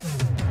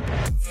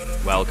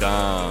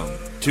Welcome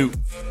to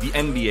the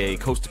NBA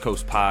Coast to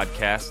Coast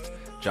podcast.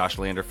 Josh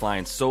Lander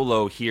flying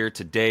solo here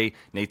today.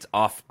 Nate's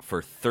off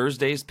for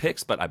Thursday's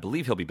picks, but I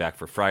believe he'll be back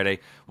for Friday.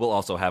 We'll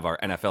also have our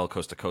NFL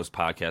Coast to Coast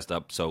podcast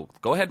up, so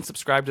go ahead and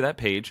subscribe to that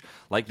page.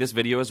 Like this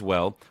video as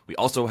well. We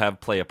also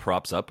have Play a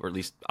Props up, or at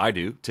least I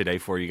do today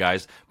for you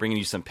guys, bringing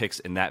you some picks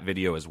in that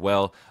video as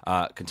well.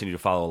 Continue to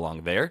follow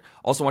along there.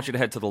 Also want you to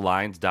head to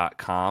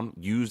thelines.com.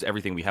 Use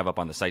everything we have up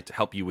on the site to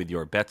help you with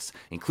your bets,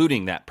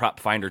 including that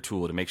prop finder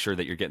tool to make sure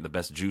that you're getting the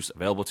best juice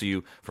available to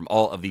you from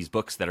all of these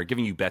books that are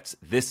giving you bets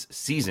this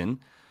season.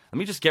 Let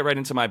me just get right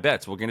into my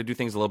bets. We're going to do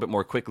things a little bit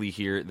more quickly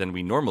here than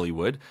we normally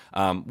would.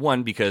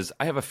 One, because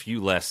I have a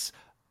few less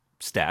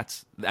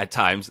stats at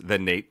times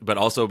than Nate, but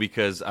also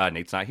because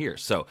Nate's not here.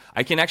 So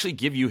I can actually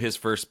give you his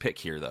first pick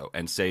here, though,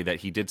 and say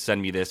that he did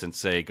send me this and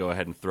say, go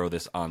ahead and throw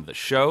this on the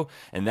show.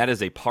 And that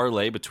is a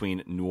parlay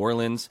between New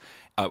Orleans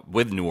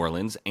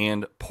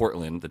and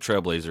Portland, the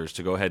Trailblazers,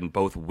 to go ahead and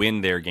both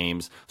win their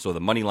games. So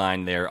the money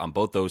line there on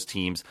both those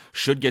teams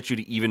should get you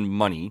to even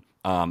money.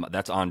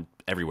 That's on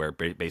everywhere,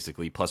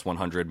 basically, plus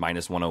 100,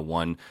 minus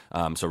 101.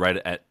 So right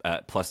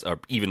at plus or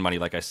even money,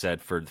 like I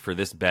said, for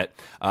this bet.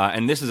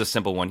 And this is a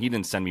simple one. He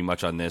didn't send me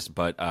much on this,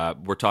 but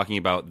we're talking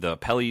about the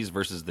Pellies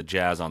versus the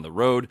Jazz on the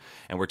road,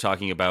 and we're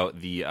talking about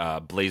the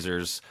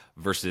Blazers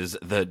versus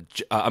the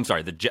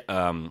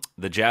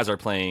Jazz are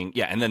playing.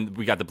 Yeah, and then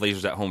we got the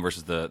Blazers at home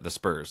versus the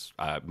Spurs.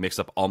 Mix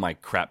up all my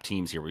crap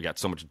teams here. We got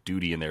so much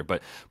duty in there,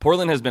 but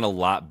Portland has been a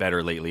lot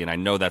better lately, and I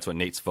know that's what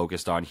Nate's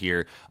focused on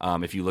here.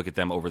 If you look at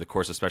them over the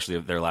course, especially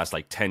of their last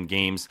 10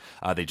 games,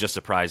 they just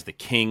surprised the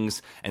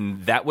Kings,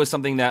 and that was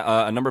something that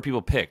a number of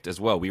people picked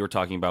as well. We were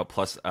talking about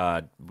plus,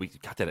 we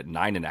got that at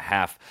 9.5.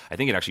 I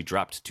think it actually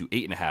dropped to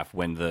 8.5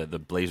 when the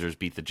Blazers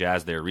beat the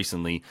Jazz there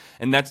recently,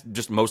 and that's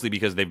just mostly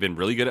because they've been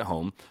really good at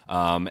home.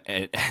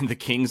 And the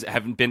Kings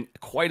haven't been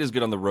quite as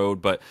good on the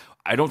road, but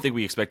I don't think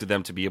we expected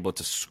them to be able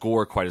to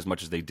score quite as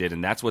much as they did,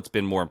 and that's what's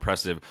been more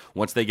impressive.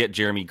 Once they get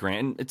Jeremy Grant,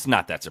 and it's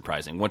not that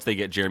surprising, once they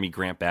get Jeremy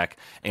Grant back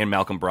and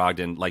Malcolm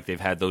Brogdon, like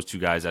they've had those two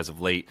guys as of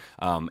late,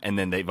 and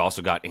then they've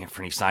also got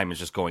Anthony Simons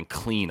just going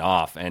clean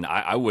off, and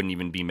I wouldn't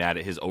even be mad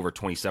at his over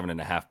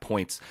 27.5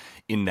 points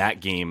in that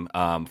game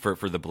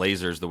for the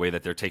Blazers, the way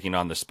that they're taking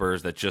on the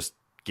Spurs that just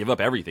give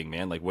up everything,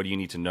 man. Like, what do you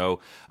need to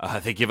know?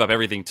 They give up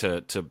everything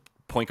to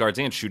point guards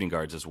and shooting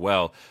guards as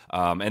well.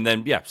 And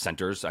then,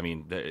 centers. I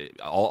mean,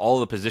 all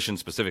the positions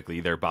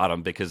specifically, they're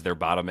bottom because they're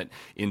bottom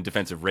in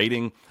defensive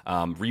rating,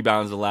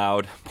 rebounds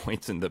allowed,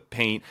 points in the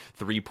paint,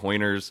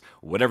 three-pointers,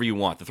 whatever you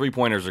want. The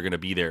three-pointers are going to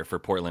be there for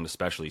Portland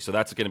especially, so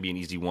that's going to be an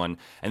easy one.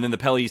 And then the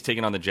Pellies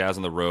taking on the Jazz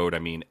on the road. I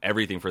mean,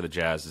 everything for the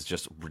Jazz is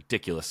just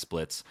ridiculous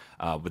splits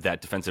with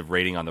that defensive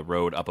rating on the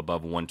road up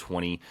above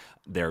 120.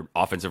 Their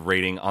offensive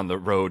rating on the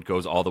road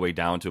goes all the way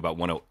down to about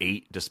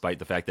 108, despite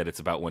the fact that it's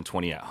about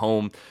 120 at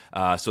home.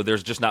 So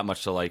there's just not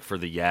much to like for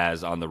the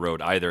Jazz on the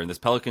road either. And this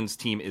Pelicans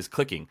team is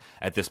clicking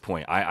at this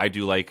point. I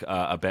do like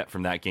a bet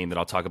from that game that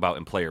I'll talk about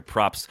in player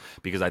props,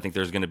 because I think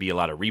there's going to be a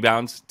lot of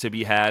rebounds to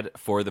be had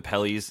for the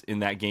Pellies in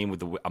that game with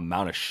the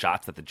amount of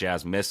shots that the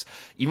Jazz miss,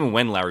 even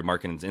when Lauri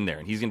Markkanen's in there.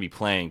 And he's going to be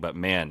playing, but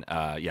man,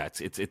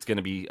 it's going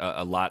to be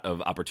a lot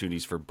of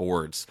opportunities for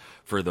boards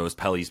for those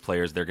Pellies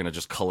players. They're going to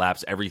just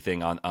collapse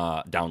everything on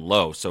down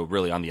low. So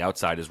really on the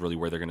outside is really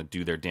where they're going to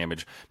do their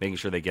damage, making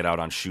sure they get out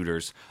on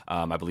shooters.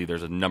 I believe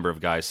there's a number of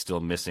guys still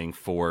missing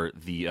for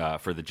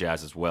the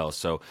Jazz as well.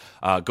 So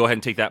go ahead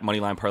and take that money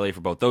line parlay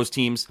for both those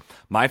teams.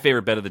 My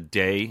favorite bet of the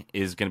day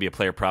is going to be a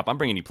player prop. I'm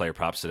bringing you player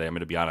props today. I'm going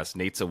to be honest.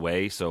 Nate's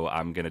away, so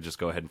I'm going to just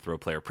go ahead and throw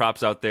player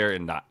props out there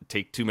and not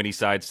take too many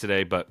sides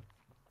today, but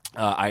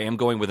I am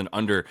going with an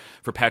under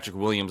for Patrick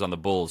Williams on the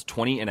Bulls,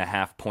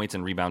 20.5 points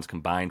and rebounds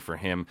combined for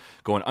him.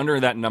 Going under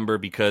that number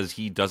because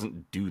he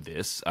doesn't do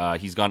this.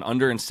 He's gone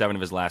under in 7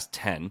 of his last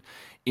 10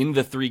 in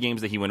the 3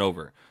 games that he went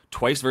over.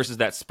 Twice versus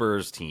that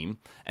Spurs team,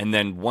 and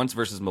then once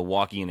versus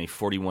Milwaukee in a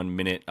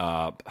 41-minute,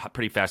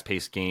 pretty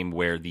fast-paced game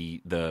where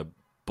the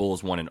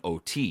Bulls won an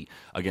OT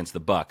against the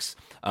Bucks.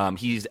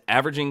 He's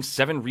averaging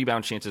 7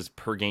 rebound chances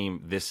per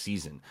game this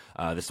season.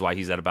 This is why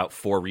he's at about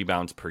 4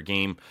 rebounds per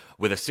game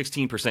with a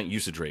 16%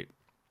 usage rate.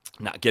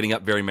 Not getting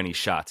up very many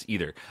shots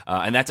either.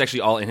 And that's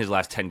actually all in his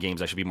last 10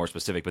 games. I should be more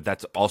specific, but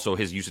that's also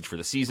his usage for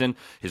the season.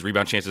 His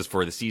rebound chances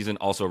for the season,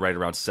 also right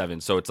around 7.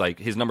 So it's like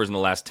his numbers in the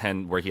last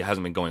 10 where he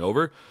hasn't been going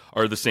over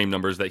are the same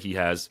numbers that he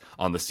has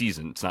on the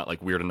season. It's not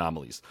like weird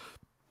anomalies.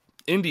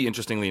 Indy,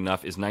 interestingly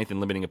enough, is 9th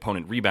in limiting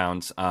opponent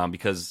rebounds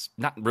because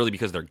not really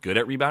because they're good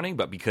at rebounding,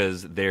 but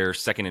because they're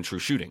second in true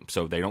shooting.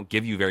 So they don't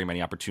give you very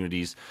many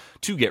opportunities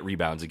to get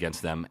rebounds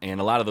against them. And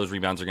a lot of those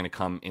rebounds are going to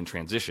come in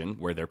transition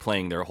where they're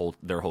playing their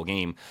whole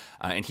game.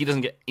 And he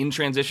doesn't get in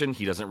transition.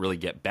 He doesn't really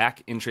get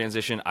back in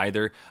transition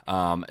either.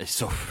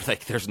 So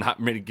like there's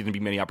not going to be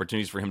many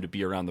opportunities for him to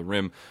be around the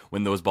rim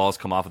when those balls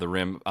come off of the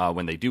rim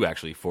when they do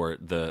actually for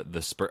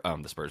the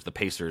Spurs, the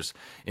Pacers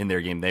in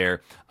their game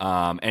there.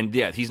 And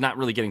yeah, he's not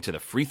really getting to to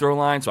the free throw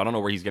line, so I don't know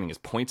where he's getting his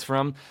points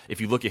from. If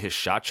you look at his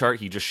shot chart,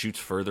 he just shoots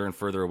further and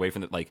further away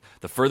from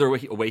the further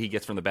away he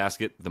gets from the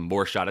basket, the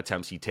more shot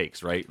attempts he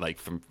takes, right? Like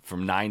from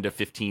 9 to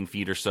 15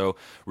 feet or so,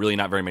 really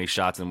not very many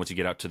shots. And once you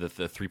get out to the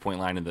 3-point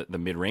line in the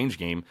mid-range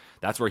game,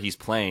 that's where he's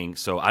playing.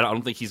 So I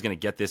don't think he's going to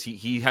get this.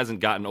 He hasn't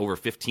gotten over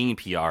 15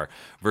 PR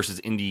versus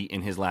Indy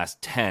in his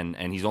last 10,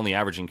 and he's only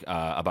averaging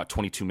about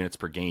 22 minutes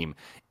per game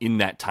in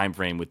that time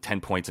frame with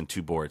 10 points and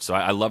 2 boards. So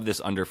I love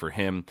this under for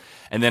him.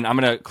 And then I'm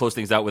going to close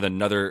things out with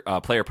another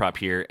player prop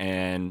here,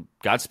 and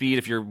Godspeed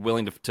if you're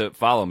willing to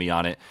follow me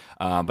on it.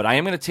 But I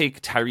am going to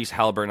take Tyrese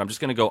Halliburton. I'm just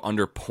going to go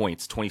under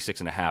points,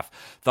 26.5.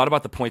 Thought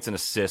about the points and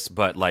assists,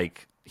 but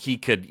like, he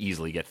could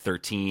easily get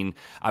 13.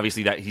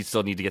 Obviously, that he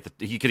still need to get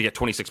he could get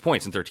 26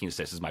 points and 13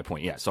 assists is my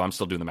point. Yeah, so I'm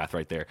still doing the math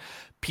right there.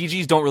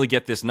 PGs don't really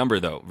get this number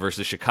though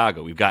versus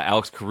Chicago. We've got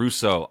Alex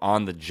Caruso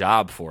on the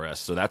job for us,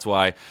 so that's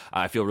why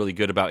I feel really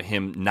good about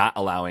him not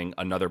allowing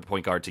another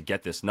point guard to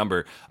get this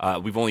number.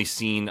 We've only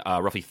seen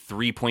roughly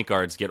 3 point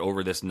guards get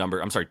over this number.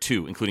 I'm sorry,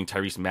 2, including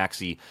Tyrese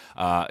Maxey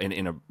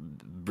in a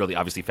really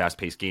obviously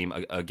fast-paced game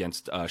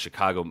against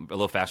Chicago, a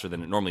little faster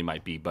than it normally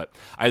might be. But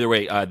either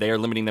way, they are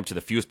limiting them to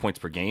the fewest points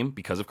per game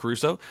because of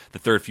Caruso, the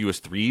third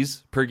fewest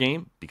threes per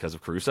game because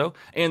of Caruso,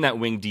 and that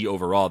wing D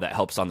overall that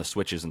helps on the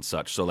switches and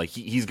such. So like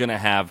he's going to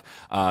have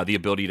the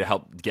ability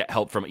to get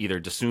help from either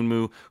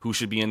Dosunmu, who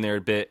should be in there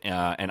a bit,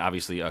 and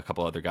obviously a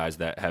couple other guys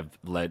that have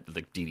led,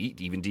 like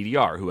even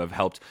DDR, who have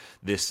helped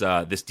this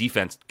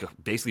defense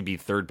basically be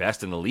third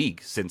best in the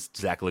league since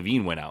Zach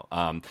LaVine went out.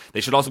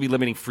 They should also be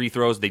limiting free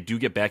throws. They do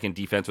get back in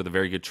defense with a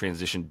very good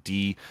transition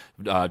D,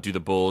 do the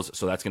Bulls,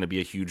 so that's going to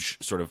be a huge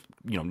sort of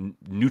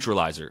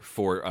neutralizer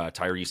for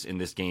Tyrese in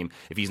this game.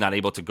 If he's not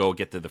able to go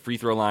get to the free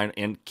throw line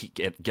and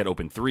get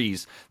open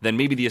threes, then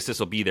maybe the assists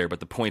will be there, but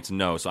the points,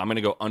 no. So I'm going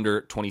to go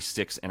under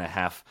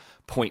 26.5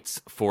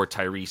 points for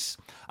Tyrese.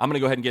 I'm going to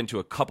go ahead and get into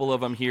a couple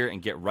of them here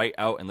and get right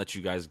out and let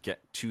you guys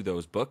get to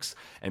those books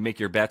and make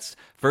your bets.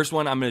 First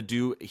one I'm going to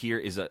do here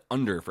is an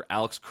under for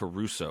Alex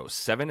Caruso,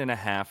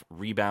 7.5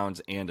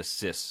 rebounds and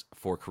assists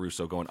for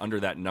Caruso, going under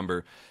that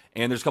number.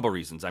 And there's a couple of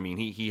reasons. I mean,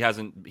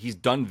 he's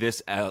done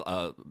this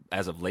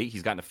as of late.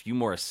 He's gotten a few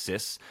more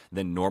assists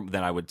than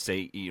I would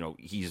say,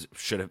 he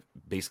should have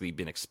basically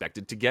been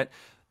expected to get.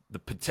 The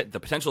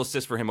potential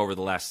assists for him over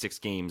the last 6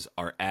 games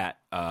are at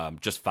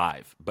just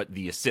 5, but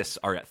the assists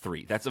are at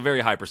 3. That's a very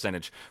high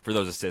percentage for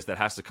those assists. That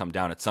has to come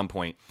down at some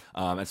point,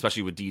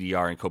 especially with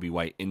DDR and Kobe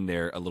White in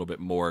there a little bit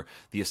more.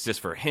 The assists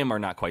for him are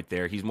not quite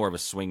there. He's more of a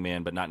swing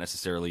man, but not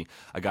necessarily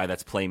a guy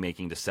that's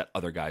playmaking to set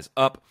other guys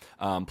up.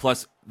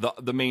 Plus,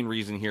 the main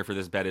reason here for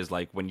this bet is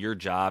like when your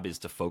job is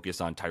to focus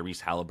on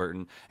Tyrese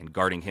Halliburton and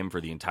guarding him for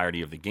the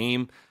entirety of the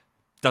game,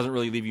 doesn't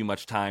really leave you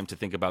much time to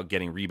think about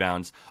getting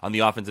rebounds. On the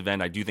offensive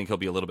end, I do think he'll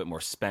be a little bit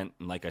more spent.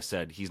 And like I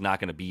said, he's not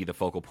going to be the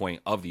focal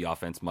point of the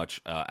offense much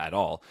at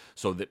all.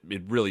 So that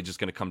it really just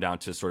going to come down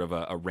to sort of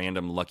a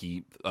random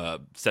lucky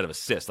set of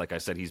assists. Like I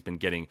said, he's been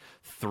getting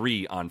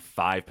 3 on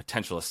 5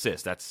 potential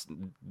assists. That's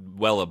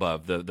well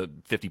above the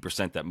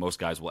 50% that most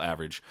guys will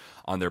average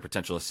on their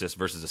potential assists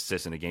versus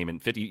assists in a game.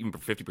 And even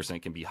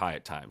 50% can be high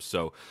at times.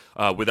 So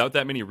without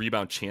that many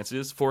rebound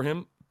chances for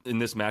him in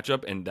this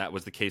matchup, and that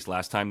was the case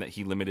last time that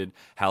he limited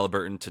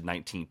Halliburton to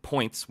 19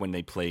 points when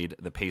they played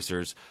the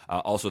Pacers.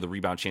 Also, the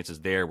rebound chances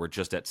there were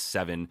just at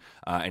 7,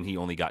 and he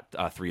only got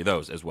 3 of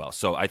those as well.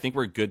 So I think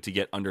we're good to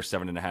get under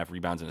 7.5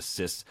 rebounds and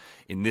assists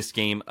in this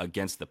game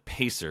against the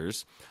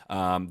Pacers.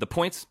 The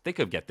points, they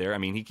could get there. I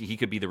mean, he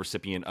could be the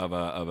recipient of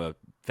a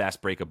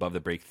fast break above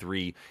the break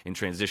 3 in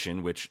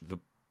transition, which the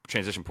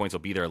transition points will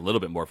be there a little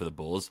bit more for the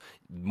Bulls,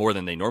 more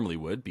than they normally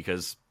would,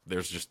 because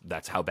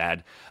that's how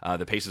bad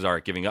the Pacers are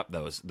at giving up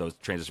those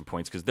transition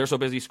points because they're so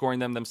busy scoring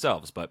them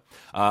themselves. But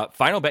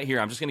final bet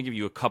here, I'm just going to give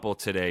you a couple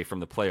today from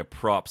the play of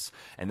props,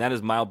 and that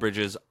is Miles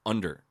Bridges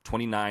under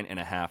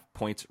 29.5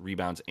 points,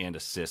 rebounds, and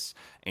assists.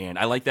 And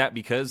I like that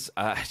because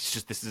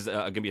this is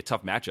going to be a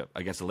tough matchup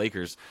against the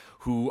Lakers,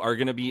 who are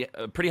going to be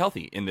pretty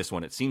healthy in this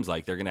one. It seems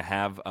like they're going to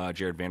have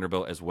Jared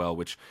Vanderbilt as well,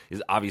 which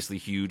is obviously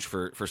huge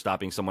for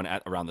stopping someone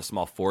at around the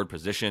small forward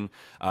position.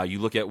 You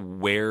look at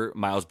where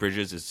Miles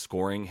Bridges is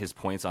scoring his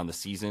points on the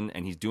season,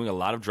 and he's doing a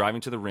lot of driving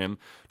to the rim,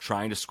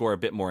 trying to score a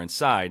bit more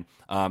inside,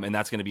 and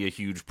that's going to be a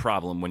huge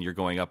problem when you're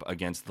going up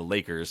against the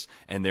Lakers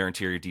and their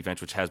interior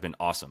defense, which has been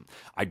awesome.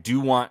 I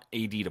do want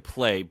AD to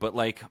play, but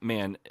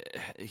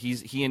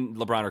he and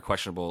LeBron are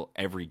questionable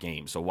every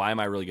game, so why am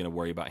I really going to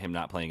worry about him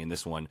not playing in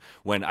this one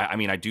when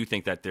I do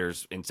think that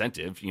there's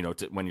incentive,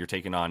 when you're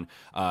taking on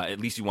at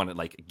least you want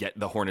to get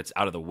the Hornets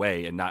out of the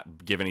way and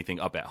not give anything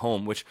up at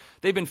home, which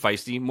they've been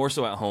feisty, more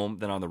so at home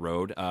than on the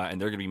road,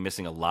 and they're going to be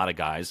missing a lot of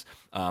guys.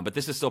 But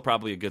this is still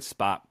probably a good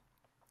spot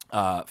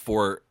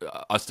for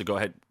us to go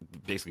ahead,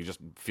 basically just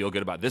feel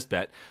good about this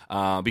bet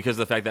because of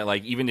the fact that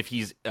even if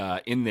he's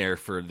in there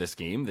for this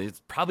game,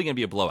 it's probably going to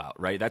be a blowout,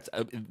 right? That's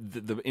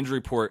the injury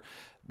report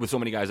with so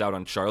many guys out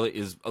on Charlotte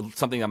is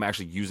something I'm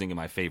actually using in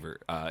my favor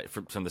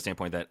from the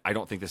standpoint that I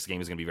don't think this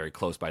game is going to be very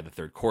close by the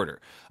third quarter.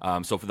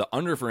 So for the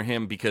under for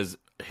him, because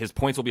his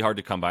points will be hard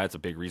to come by. It's a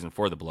big reason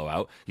for the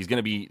blowout. He's going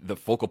to be the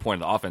focal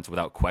point of the offense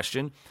without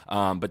question,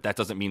 but that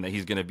doesn't mean that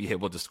he's going to be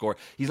able to score.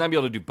 He's not going to be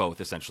able to do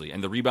both, essentially,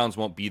 and the rebounds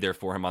won't be there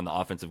for him on the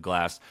offensive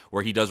glass,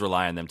 where he does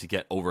rely on them to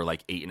get over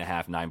like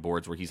 8.5, 9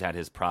 boards, where he's had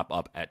his prop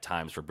up at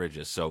times for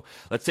Bridges. So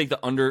let's take the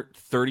under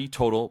 30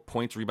 total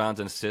points, rebounds,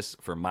 and assists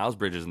for Miles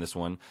Bridges in this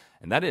one.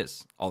 And that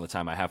is all the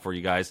time I have for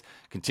you guys.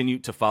 Continue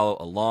to follow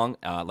along.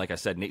 Like I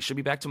said, Nate should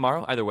be back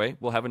tomorrow. Either way,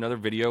 we'll have another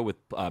video with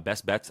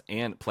best bets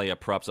and play up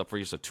props up for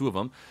you. So 2 of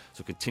them.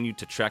 So continue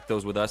to track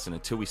those with us. And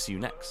until we see you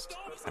next,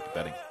 happy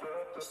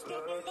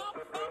betting.